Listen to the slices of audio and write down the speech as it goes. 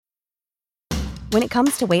When it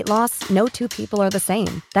comes to weight loss, no two people are the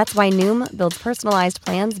same. That's why Noom builds personalized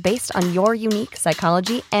plans based on your unique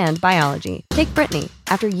psychology and biology. Take Brittany.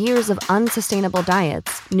 After years of unsustainable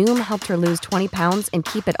diets, Noom helped her lose 20 pounds and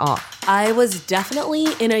keep it off. I was definitely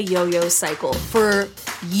in a yo-yo cycle for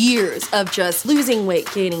years of just losing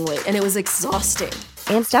weight, gaining weight, and it was exhausting.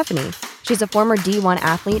 And Stephanie. She's a former D1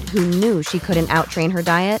 athlete who knew she couldn't outtrain her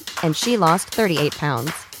diet, and she lost 38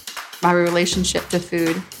 pounds. My relationship to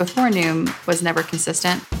food before Noom was never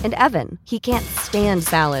consistent. And Evan, he can't stand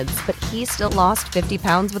salads, but he still lost 50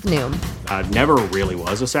 pounds with Noom. I never really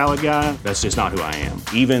was a salad guy. That's just not who I am.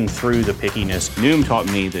 Even through the pickiness, Noom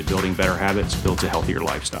taught me that building better habits builds a healthier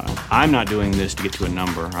lifestyle. I'm not doing this to get to a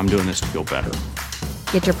number. I'm doing this to feel better.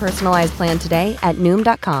 Get your personalized plan today at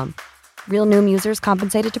Noom.com. Real Noom users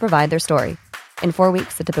compensated to provide their story. In 4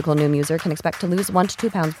 weeks, the typical Noom user can expect to lose 1 to 2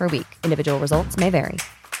 pounds per week. Individual results may vary.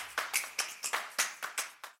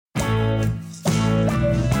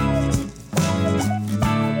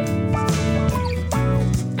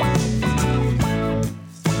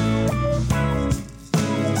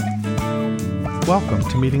 Welcome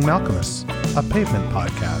to Meeting Malcolmus, a Pavement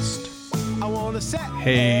podcast.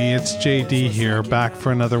 Hey, it's JD here, back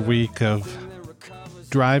for another week of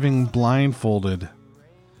driving blindfolded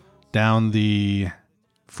down the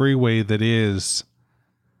freeway that is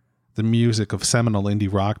the music of seminal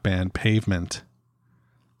indie rock band Pavement,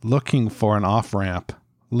 looking for an off-ramp,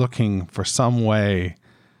 looking for some way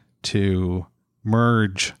to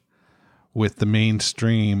merge with the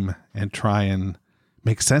mainstream and try and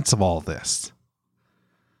make sense of all this.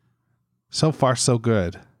 So far, so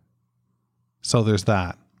good. So there's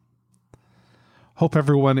that. Hope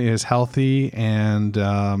everyone is healthy and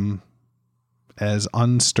as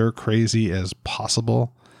unstir crazy as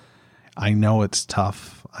possible. I know it's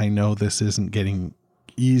tough. I know this isn't getting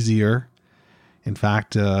easier. In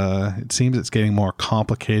fact, it seems it's getting more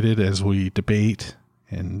complicated as we debate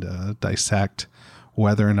and dissect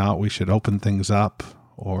whether or not we should open things up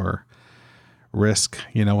or risk,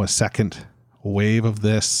 a second wave of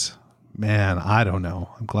this. Man, I don't know.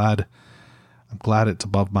 I'm glad it's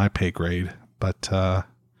above my pay grade, but I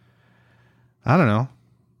don't know.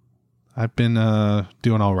 I've been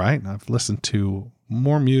doing all right. I've listened to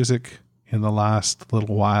more music in the last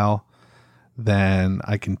little while than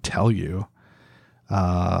I can tell you.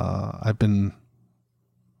 I've been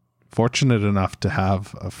fortunate enough to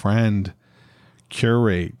have a friend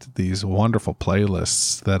curate these wonderful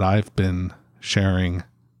playlists that I've been sharing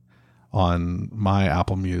on my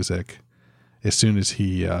Apple Music as soon as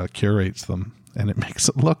he curates them, and it makes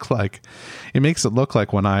it look like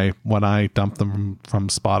when I dump them from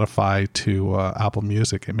Spotify to Apple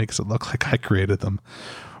Music, it makes it look like I created them,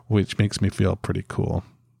 which makes me feel pretty cool.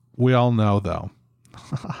 We all know though,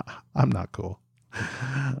 I'm not cool,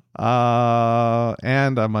 and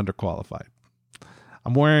I'm underqualified.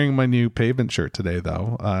 I'm wearing my new Pavement shirt today,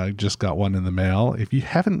 though. I just got one in the mail. If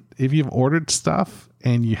you've ordered stuff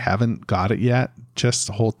and you haven't got it yet, just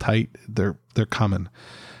hold tight. They're coming.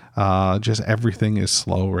 Just everything is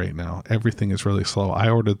slow right now. Everything is really slow. I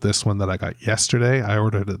ordered this one that I got yesterday. I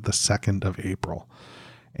ordered it the 2nd of April,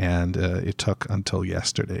 and it took until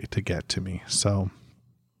yesterday to get to me. So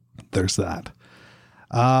there's that.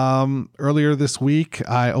 Earlier this week,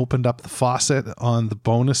 I opened up the faucet on the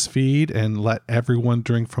bonus feed and let everyone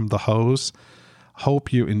drink from the hose.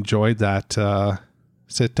 Hope you enjoyed that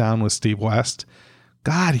sit down with Steve West.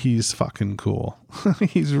 God, he's fucking cool.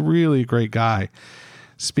 He's really a great guy.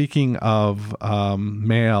 Speaking of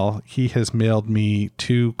mail, he has mailed me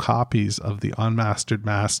 2 copies of the Unmastered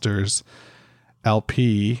Masters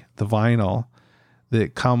LP, the vinyl,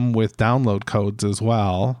 that come with download codes as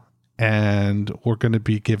well. And we're going to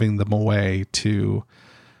be giving them away to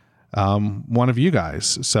one of you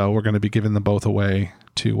guys. So we're going to be giving them both away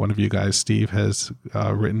to one of you guys. Steve has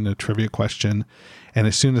written a trivia question. And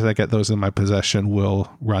as soon as I get those in my possession,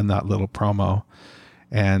 we'll run that little promo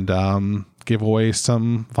and give away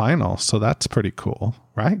some vinyl. So that's pretty cool,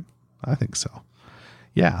 right? I think so.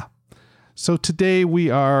 Yeah. So today we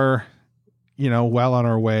are, well on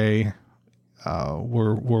our way.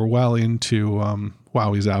 We're well into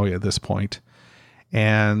Wowie Zowie at this point,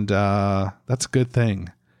 and that's a good thing.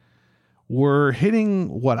 We're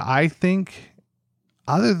hitting what I think,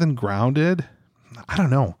 other than Grounded, I don't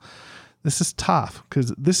know. This is tough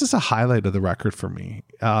because this is a highlight of the record for me.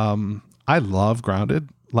 I love Grounded.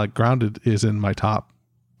 Like, Grounded is in my top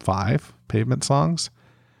 5 Pavement songs.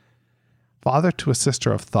 Father to a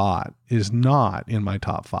Sister of Thought is not in my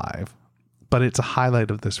top 5. But it's a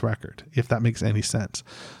highlight of this record, if that makes any sense.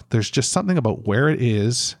 There's just something about where it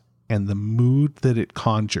is and the mood that it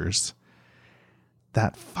conjures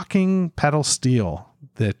that fucking pedal steel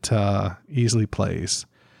that Easley plays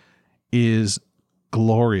is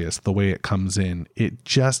glorious the way it comes in. It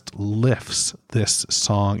just lifts this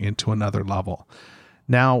song into another level.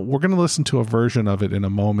 Now, we're going to listen to a version of it in a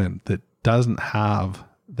moment that doesn't have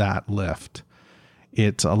that lift.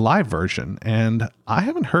 It's a live version, and I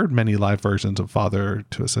haven't heard many live versions of Father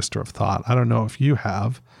to a Sister of Thought. I don't know if you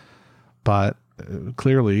have, but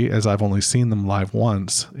clearly, as I've only seen them live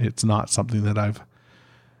once, it's not something that I've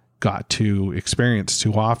got to experience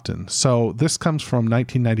too often. So this comes from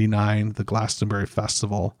 1999, the Glastonbury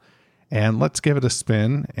Festival, and let's give it a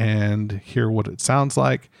spin and hear what it sounds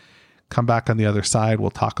like. Come back on the other side. We'll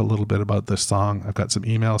talk a little bit about this song. I've got some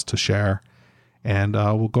emails to share, and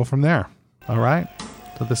we'll go from there. All right.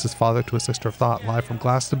 So this is Father to a Sister of Thought, live from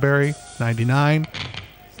Glastonbury, 99,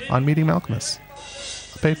 on Meeting Malcolmus,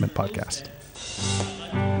 a Pavement podcast.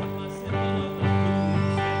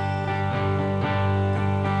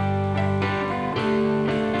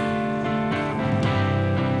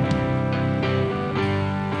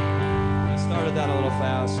 I started that a little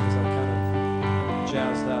fast because I'm kind of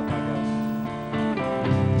jazzed up, I guess.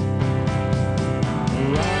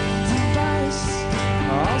 Rotten device,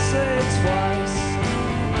 I'll say it twice.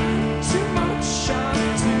 Too much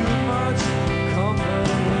shine, too much comfort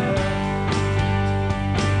here.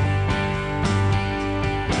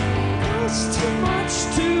 It's too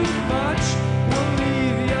much will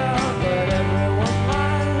leave ya, but everyone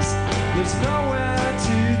lies. There's nowhere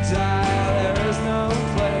to die, there is no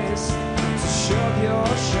place to shove your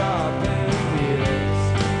shopping wheels.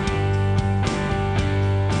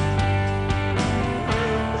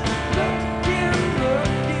 Looking for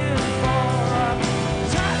a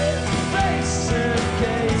tired face in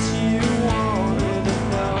case you wanted to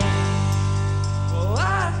know. Well, I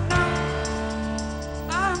know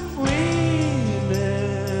I'm leaning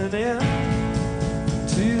in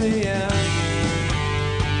to the end.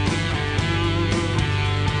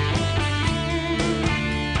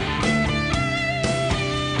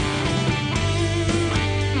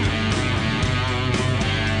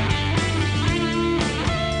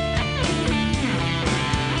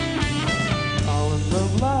 All in the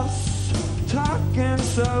lust, talking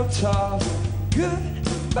so tough.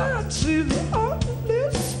 Goodbye to the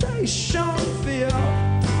only station fear.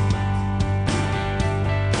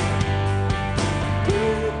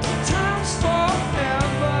 Good times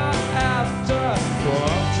forever after. Well,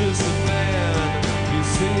 I'm just a man. You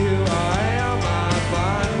see who I am. I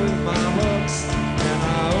find with my hooks, and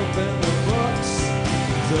I open the books,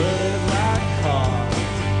 dirty like cards.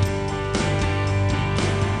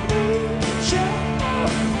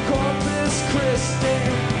 Corpus Christi,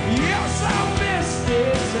 yes, I missed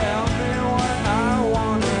it. Tell me what I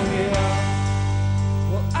wanna hear.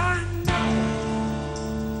 Well, I know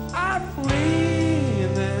I'm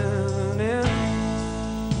leaning in.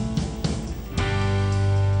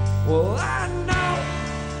 Well, I know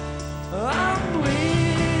I'm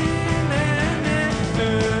leaning in to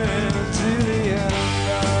the end.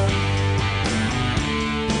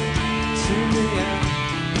 To the end.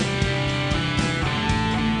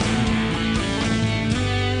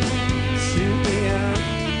 To the end.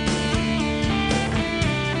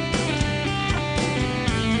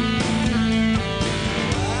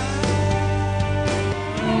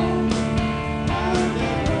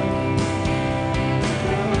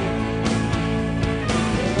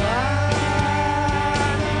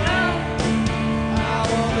 I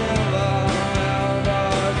will never,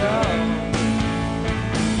 ever go.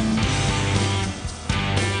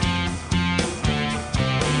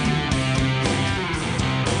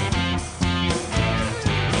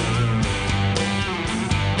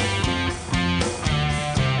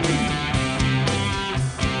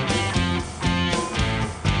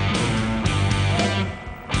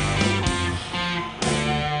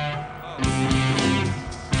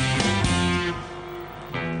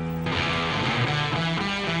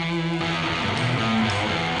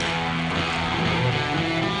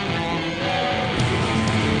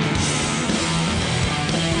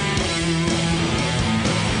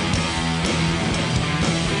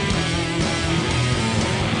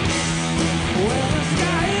 When the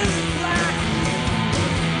sky is black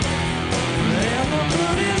and the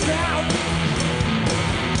moon is out,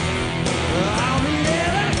 I'll be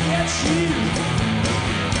there to get you.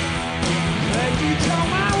 Make you come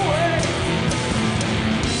my way.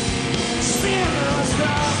 Seeing the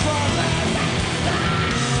stars from that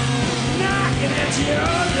knocking at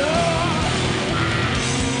your door.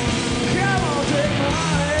 Come on, take my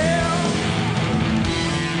hand.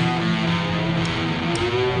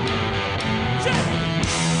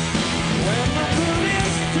 When the moon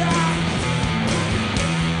is dark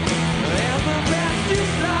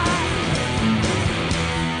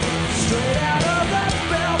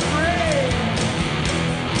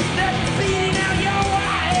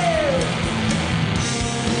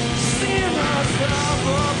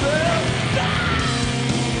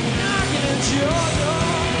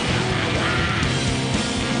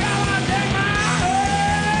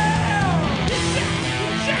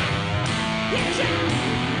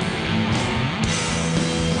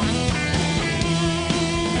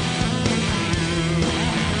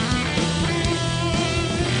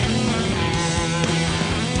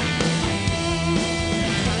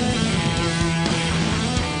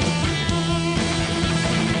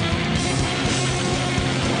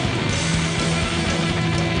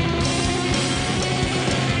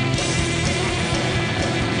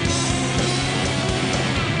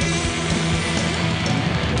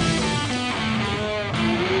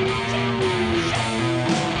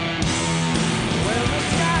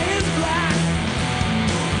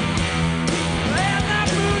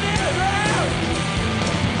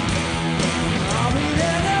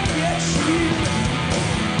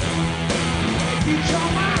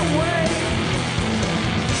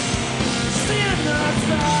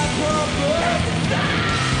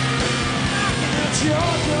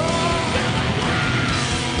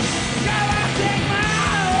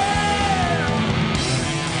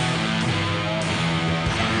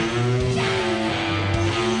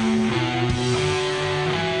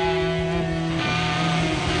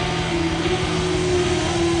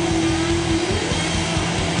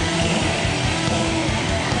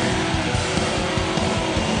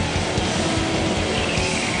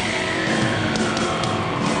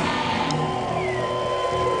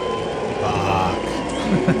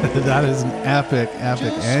That is an epic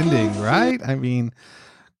ending, right? I mean,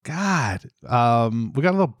 God, we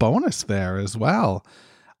got a little bonus there as well.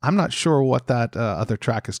 I'm not sure what that other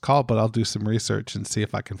track is called, but I'll do some research and see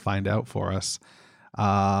if I can find out for us.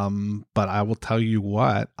 But I will tell you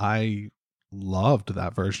what, I loved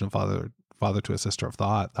that version of Father to a Sister of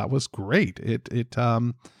Thought. That was great. It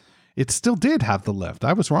still did have the lift.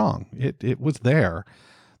 I was wrong. It was there.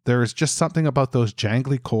 There's just something about those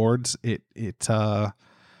jangly chords.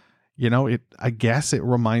 I guess it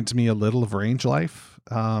reminds me a little of Range Life.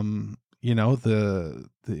 Just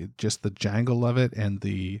the jangle of it and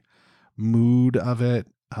the mood of it.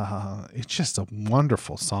 It's just a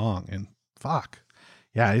wonderful song, and fuck.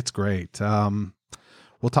 Yeah, it's great.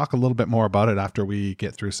 We'll talk a little bit more about it after we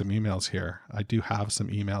get through some emails here. I do have some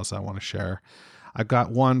emails I want to share. I've got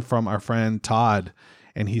one from our friend Todd,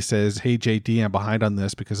 and he says, "Hey JD, I'm behind on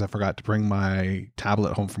this because I forgot to bring my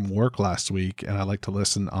tablet home from work last week, and I like to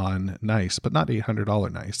listen on nice, but not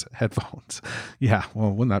 $800 nice headphones." Yeah,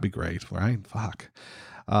 well, wouldn't that be great, right? Fuck.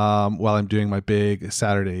 While I'm doing my big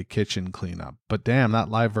Saturday kitchen cleanup. But damn, that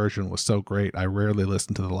live version was so great. I rarely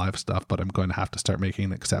listen to the live stuff, but I'm going to have to start making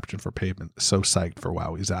an exception for Pavement. So psyched for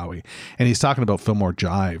Wowie Zowie. And he's talking about Fillmore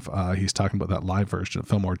Jive. He's talking about that live version of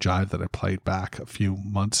Fillmore Jive that I played back a couple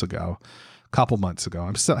months ago.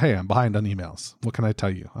 I'm behind on emails. What can I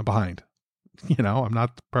tell you? I'm behind. I'm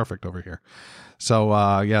not perfect over here. So,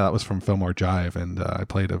 that was from Fillmore Jive, and I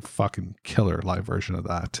played a fucking killer live version of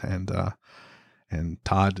that. And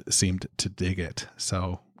Todd seemed to dig it.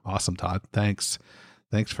 So awesome, Todd. Thanks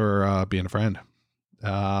for being a friend.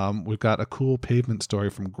 We've got a cool Pavement story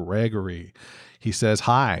from Gregory. He says,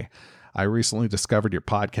 "Hi, I recently discovered your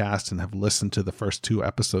podcast and have listened to the first 2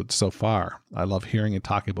 episodes so far. I love hearing and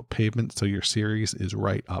talking about Pavement, so your series is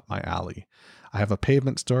right up my alley. I have a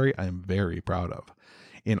Pavement story I am very proud of.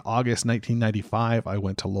 In August 1995, I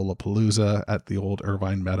went to Lollapalooza at the old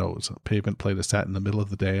Irvine Meadows. Pavement played a set in the middle of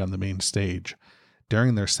the day on the main stage.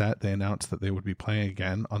 During their set, they announced that they would be playing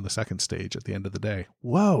again on the second stage at the end of the day."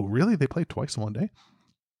 Whoa, really? They played twice in one day?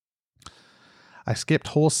 "I skipped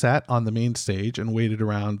whole set on the main stage and waited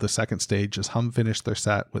around the second stage as Hum finished their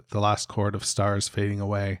set with the last chord of Stars Fading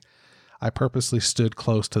Away. I purposely stood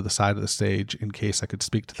close to the side of the stage in case I could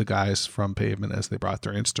speak to the guys from Pavement as they brought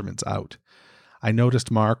their instruments out. I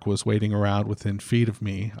noticed Mark was waiting around within feet of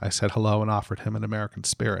me. I said hello and offered him an American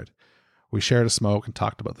Spirit. We shared a smoke and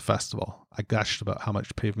talked about the festival. I gushed about how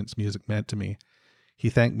much Pavement's music meant to me. He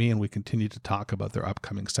thanked me and we continued to talk about their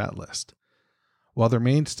upcoming set list. While their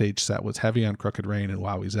main stage set was heavy on Crooked Rain and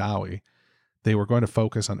Wowie Zowie, they were going to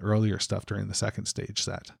focus on earlier stuff during the second stage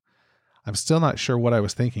set. I'm still not sure what I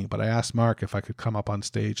was thinking, but I asked Mark if I could come up on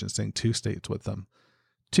stage and sing 2 states with them.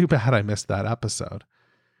 Too bad I missed that episode.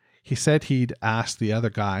 He said he'd ask the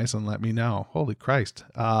other guys and let me know. Holy Christ.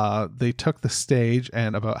 They took the stage,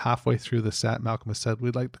 and about halfway through the set, Malcolm said,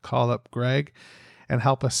 "We'd like to call up Greg and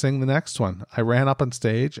help us sing the next one." I ran up on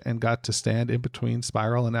stage and got to stand in between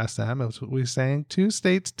Spiral and SM as we sang 2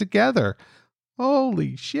 states together.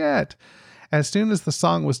 Holy shit. As soon as the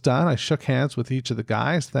song was done, I shook hands with each of the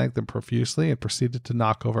guys, thanked them profusely, and proceeded to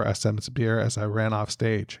knock over SM's beer as I ran off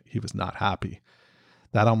stage. He was not happy.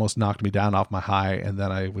 That almost knocked me down off my high, and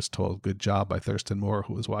then I was told good job by Thurston Moore,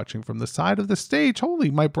 who was watching from the side of the stage.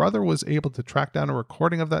 Holy, my brother was able to track down a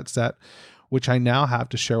recording of that set, which I now have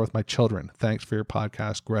to share with my children. Thanks for your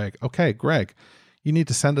podcast, Greg. Okay, Greg, you need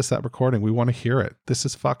to send us that recording. We want to hear it. This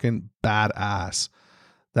is fucking badass.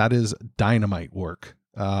 That is dynamite work.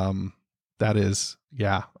 That is,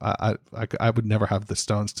 yeah, I would never have the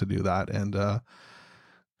stones to do that. And,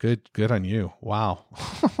 Good on you. Wow.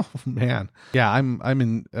 Man. Yeah, I'm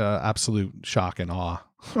in absolute shock and awe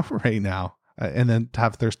right now. And then to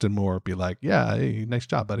have Thurston Moore be like, "Yeah, hey, nice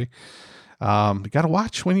job, buddy." You got to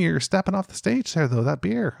watch when you're stepping off the stage there, though. That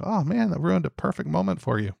beer. Oh, man, that ruined a perfect moment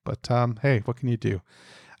for you. But hey, what can you do?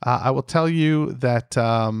 I will tell you that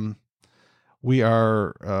we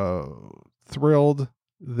are thrilled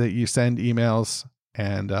that you send emails.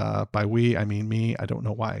 And by we, I mean me. I don't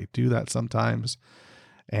know why I do that sometimes.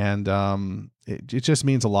 And it just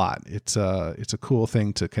means a lot. It's a cool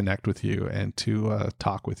thing to connect with you and to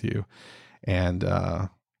talk with you, and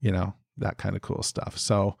that kind of cool stuff.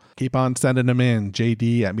 So keep on sending them in.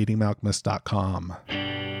 JD@meetingmalcolmus.com.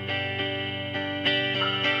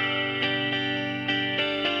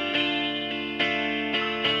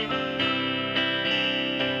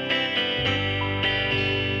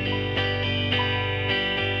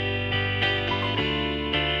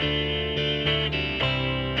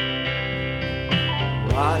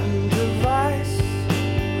 Rotten device,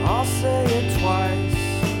 I'll say it twice.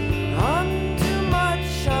 I'm too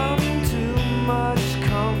much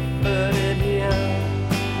comforted here.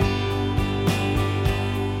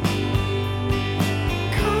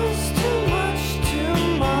 'Cause too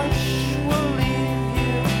much will leave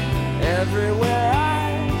you everywhere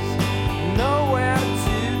eyes, nowhere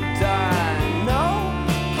to die, no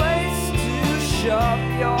place to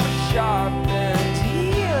shove your sharpened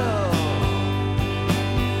heel.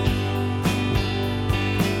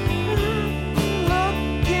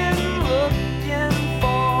 Looking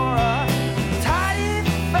for a tidy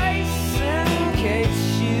face in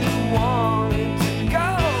case you wanted to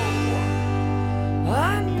go.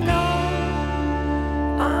 I know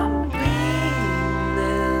I'm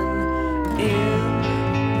leaning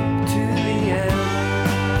in to the end.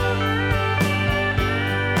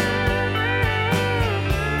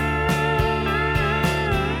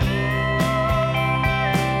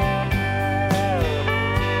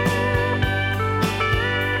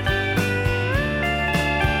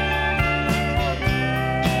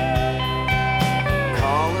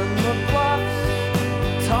 Calling the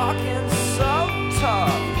bluffs, talking so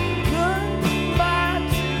tough. Goodbye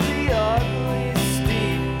to the ugly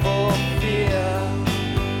steeple fear.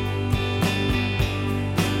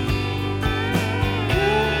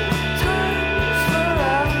 Good times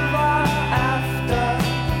forever after.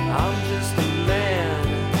 I'm just a man.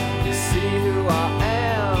 You see who I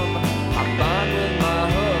am. I bind with my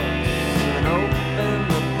hooks and open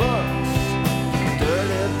the books.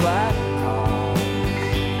 Dirty black cars.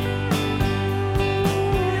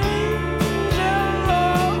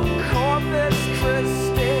 Corpus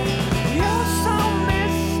Christi, you're so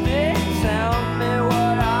mystic. Tell me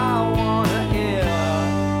what I wanna hear.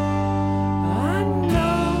 I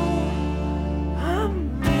know I'm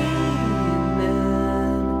leaning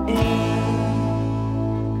in.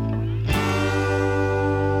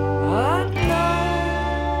 I know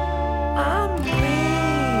I'm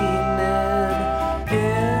leaning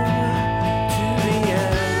in to the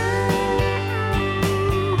end.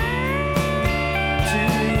 To the end. To the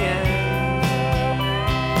end.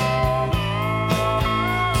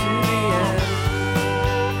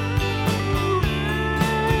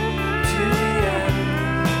 To the end.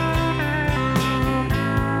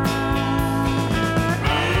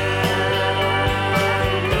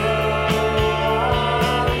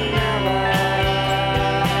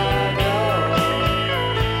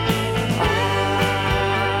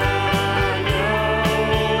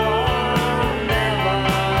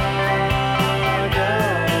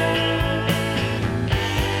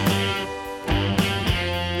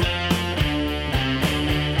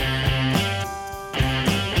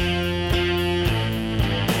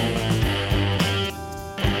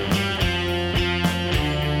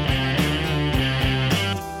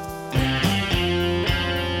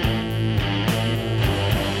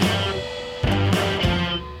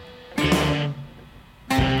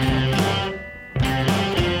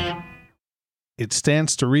 It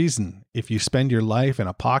stands to reason if you spend your life in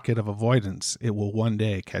a pocket of avoidance, it will one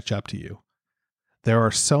day catch up to you. There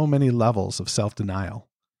are so many levels of self-denial.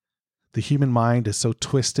 The human mind is so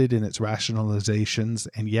twisted in its rationalizations,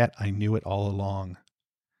 and yet I knew it all along.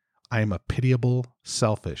 I am a pitiable,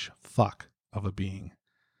 selfish fuck of a being.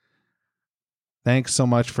 Thanks so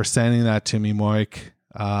much for sending that to me, Moik.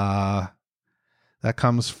 That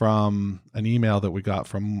comes from an email that we got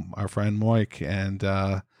from our friend Moik, and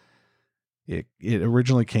it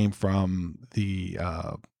originally came from the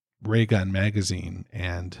Ray Gun magazine,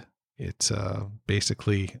 and it's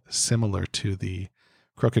basically similar to the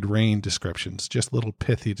Crooked Rain descriptions, just little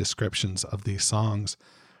pithy descriptions of these songs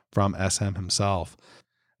from SM himself.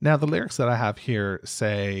 Now, the lyrics that I have here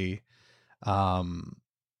say, I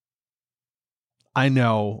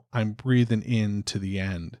know I'm breathing into the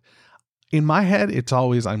end. In my head, it's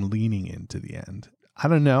always I'm leaning into the end. I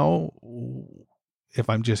don't know if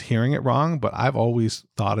I'm just hearing it wrong, but I've always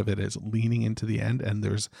thought of it as leaning into the end. And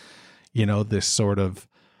there's, this sort of,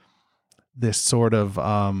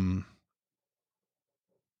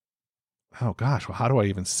 oh gosh, well, how do I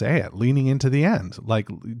even say it? Leaning into the end, like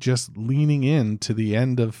just leaning into the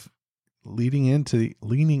end of leaning into the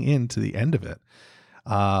end of it.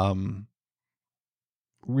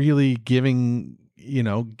 Really giving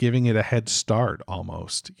it a head start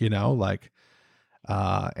almost, like,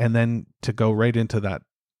 and then to go right into that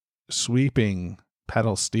sweeping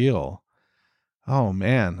pedal steel. Oh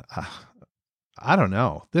man. I don't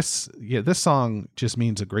know. This song just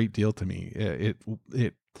means a great deal to me. It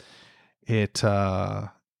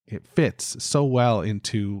fits so well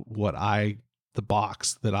into the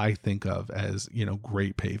box that I think of as,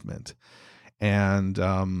 great Pavement. And,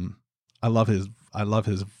 I love his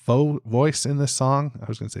voice in this song. I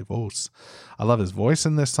was going to say voice. I love his voice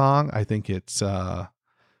in this song. I think it's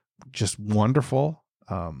just wonderful.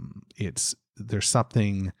 There's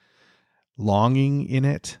something longing in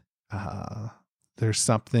it. There's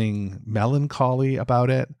something melancholy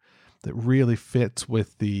about it that really fits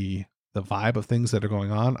with the vibe of things that are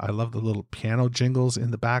going on. I love the little piano jingles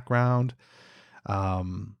in the background.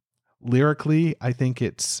 Lyrically, I think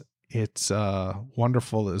it's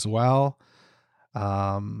wonderful as well.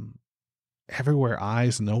 Everywhere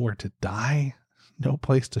eyes, nowhere to die, no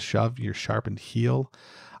place to shove your sharpened heel.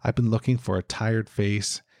 I've been looking for a tired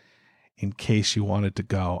face in case you wanted to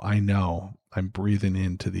go. I know I'm breathing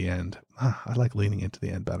into the end. I like leaning into the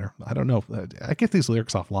end better. I don't know. I get these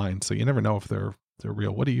lyrics offline, so you never know if they're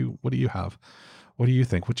real. What do you have? What do you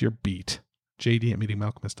think? What's your beat?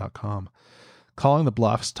 JD@meetingmalcolmist.com. Calling the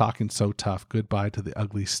bluffs, talking so tough. Goodbye to the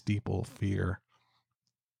ugly steeple fear.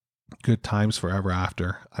 Good times forever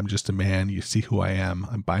after. I'm just a man. You see who I am.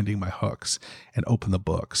 I'm binding my hooks and open the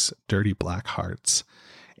books. Dirty black hearts.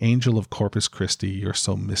 Angel of Corpus Christi, you're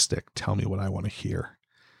so mystic. Tell me what I want to hear.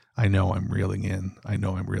 I know I'm reeling in. I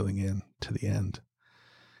know I'm reeling in to the end.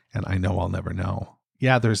 And I know I'll never know.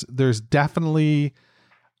 Yeah, there's definitely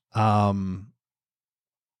there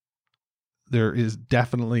is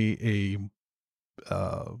definitely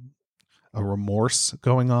a remorse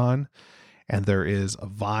going on, and there is a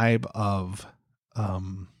vibe of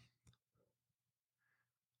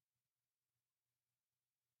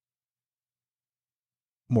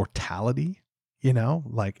mortality,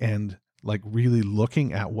 and really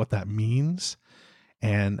looking at what that means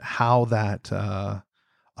and how that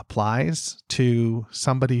applies to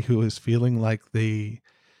somebody who is feeling like they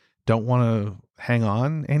don't want to hang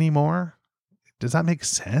on anymore. Does that make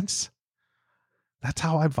sense? That's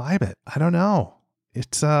how I vibe it. I don't know.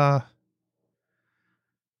 It's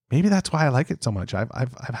maybe that's why I like it so much.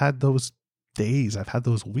 I've had those days, I've had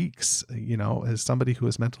those weeks, as somebody who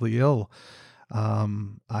is mentally ill.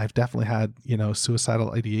 I've definitely had,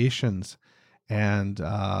 suicidal ideations, and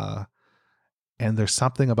there's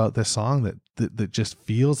something about this song that just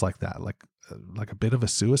feels like that, like a bit of a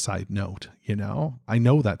suicide note, I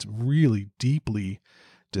know that's really deeply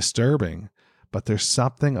disturbing, but there's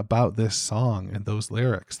something about this song and those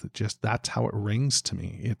lyrics that that's how it rings to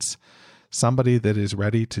me. It's somebody that is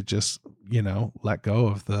ready to just, let go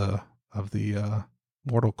of the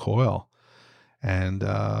mortal coil and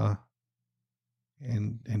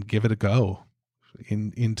give it a go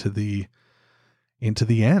into the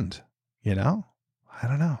end, I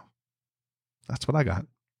don't know. That's what I got.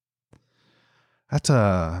 That's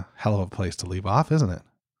a hell of a place to leave off, isn't it?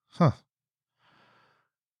 Huh.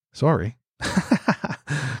 Sorry.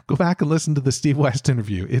 Go back and listen to the Steve West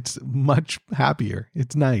interview. It's much happier.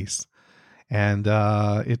 It's nice. And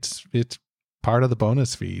it's part of the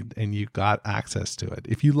bonus feed, and you got access to it.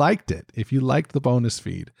 If you liked the bonus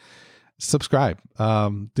feed, subscribe.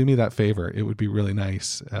 Do me that favor. It would be really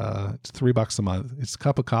nice. It's $3 a month. It's a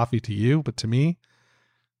cup of coffee to you, but to me,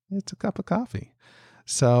 it's a cup of coffee.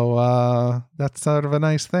 So that's sort of a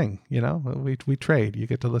nice thing. We trade. You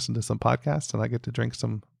get to listen to some podcasts, and I get to drink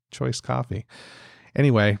some choice coffee.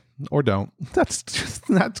 Anyway, or don't.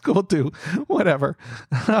 That's cool too. Whatever.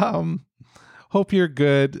 Hope you're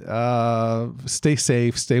good. Stay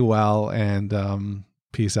safe, stay well, and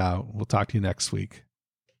peace out. We'll talk to you next week.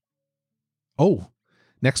 Oh,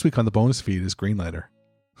 next week on the bonus feed is Greenlighter.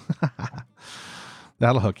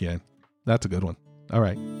 That'll hook you in. That's a good one. All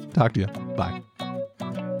right. Talk to you. Bye.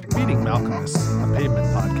 Meeting Malcolmists, a Pavement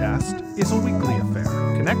podcast, is a weekly affair.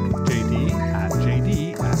 Connect with JD at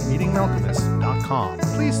jd@meetingmalcolmists.com.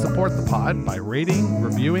 Please support the pod by rating,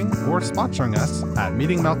 reviewing, or sponsoring us at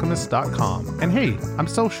meetingmalcolmists.com. And hey, I'm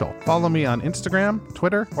social. Follow me on Instagram,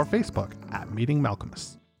 Twitter, or Facebook at Meeting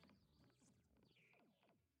Malcolmists.